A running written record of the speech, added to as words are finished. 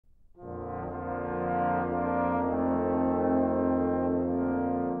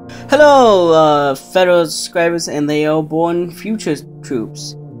Hello, federal subscribers and the airborne future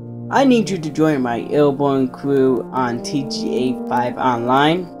troops. I need you to join my airborne crew on TGA 5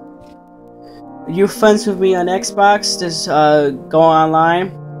 online. Are you friends with me on Xbox? Just go online,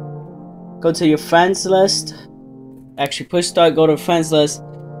 go to your friends list, actually push start, go to friends list,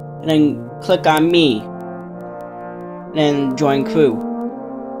 and then click on me, and then join crew.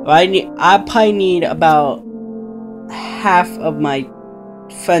 I probably need about half of my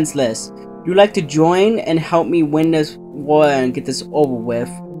friends list. You like to join and help me win this war and get this over with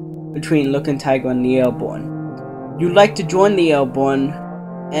between Looking Tiger and the Airborne. You like to join the Airborne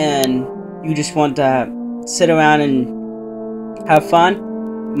and you just want to sit around and have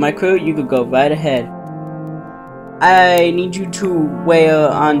fun? My crew, you could go right ahead. I need you to wear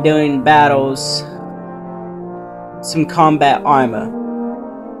on during battles some combat armor.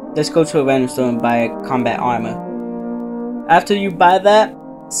 Let's go to a random store and buy combat armor. After you buy that,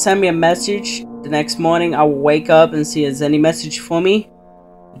 send me a message. The next morning I will wake up and see if there's any message for me.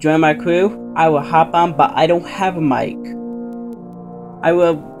 Join my crew. I will hop on, but I don't have a mic. I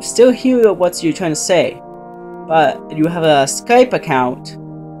will still hear what you're trying to say, but if you have a Skype account,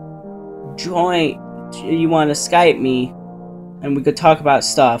 join. You want to Skype me and we could talk about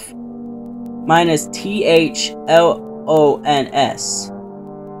stuff. Mine is THLONS.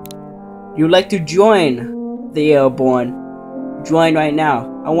 You like to join the Airborne? Join right now.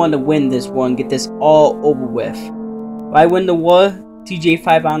 I want to win this war and get this all over with. If I win the war,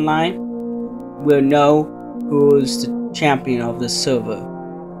 TJ5 Online will know who's the champion of the server.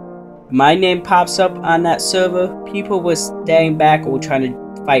 If my name pops up on that server, people will stand back or trying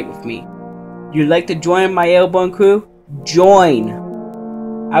to fight with me. You'd like to join my airborne crew? Join!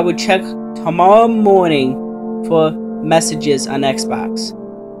 I will check tomorrow morning for messages on Xbox.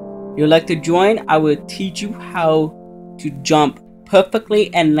 You'd like to join? I will teach you how to jump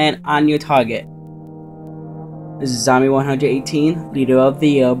perfectly and land on your target. This is Zombie 118, leader of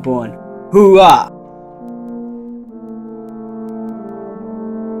the Airborne. Hoorah!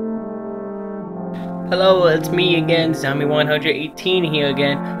 Hello, it's me again, Zombie 118 here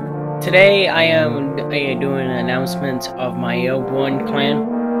again. Today I am doing an announcement of my Airborne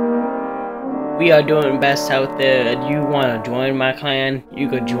clan. We are doing best out there. If you want to join my clan, you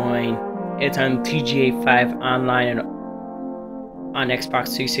could join. It's on TGA 5 online and on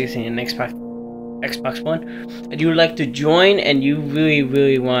Xbox 360 and Xbox One. If you would like to join and you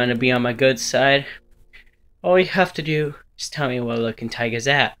really want to be on my good side, all you have to do is tell me where Looking Tiger's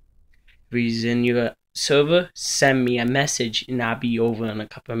at. If he's in your server, send me a message and I'll be over in a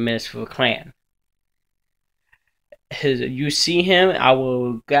couple of minutes for a clan. You see him, I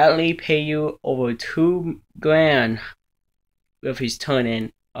will gladly pay you over $2 grand if he's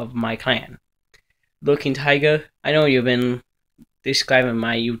turn-in of my clan. Looking Tiger, I know you've been describing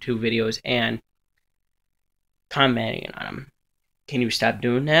my YouTube videos and commenting on them. Can you stop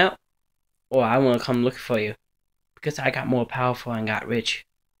doing that? Or I want to come look for you. Because I got more powerful and got rich.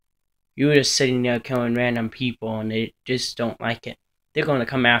 You're just sitting there killing random people and they just don't like it. They're going to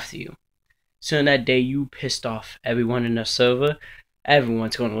come after you. Soon that day you pissed off everyone in the server,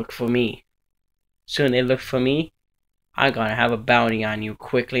 everyone's going to look for me. Soon they look for me, I'm going to have a bounty on you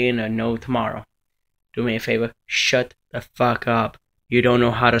quickly and they'll know tomorrow. Do me a favor, shut the fuck up. You don't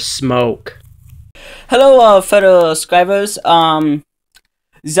know how to smoke. Hello, fellow subscribers.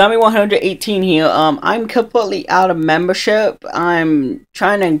 Zombie 118 here. I'm completely out of membership. I'm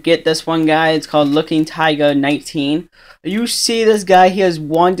trying to get this one guy. It's called Looking Tiger 19. You see this guy? He is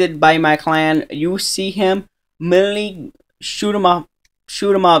wanted by my clan. You see him? Merely shoot him up.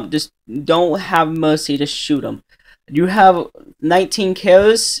 Shoot him up. Just don't have mercy. Just shoot him. You have 19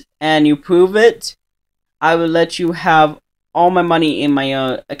 kills and you prove it, I will let you have all my money in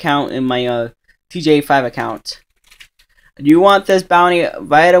my account, in my TJ5 account. You want this bounty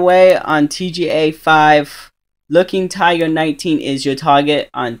right away on TGA 5. Looking Tiger 19 is your target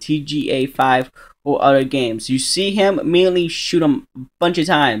on TGA 5 or other games. You see him, immediately shoot him a bunch of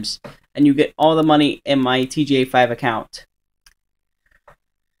times, and you get all the money in my TGA 5 account.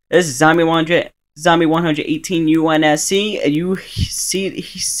 This is Zombie 118 UNSC. You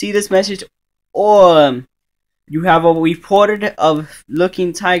see this message, or you have a reported of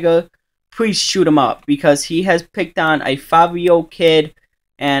Looking Tiger, please shoot him up because he has picked on a 5-year-old kid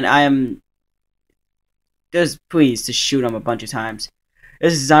and I am just please to shoot him a bunch of times.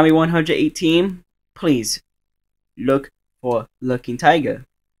 This is Zombie 118. Please look for Looking Tiger.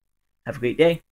 Have a great day.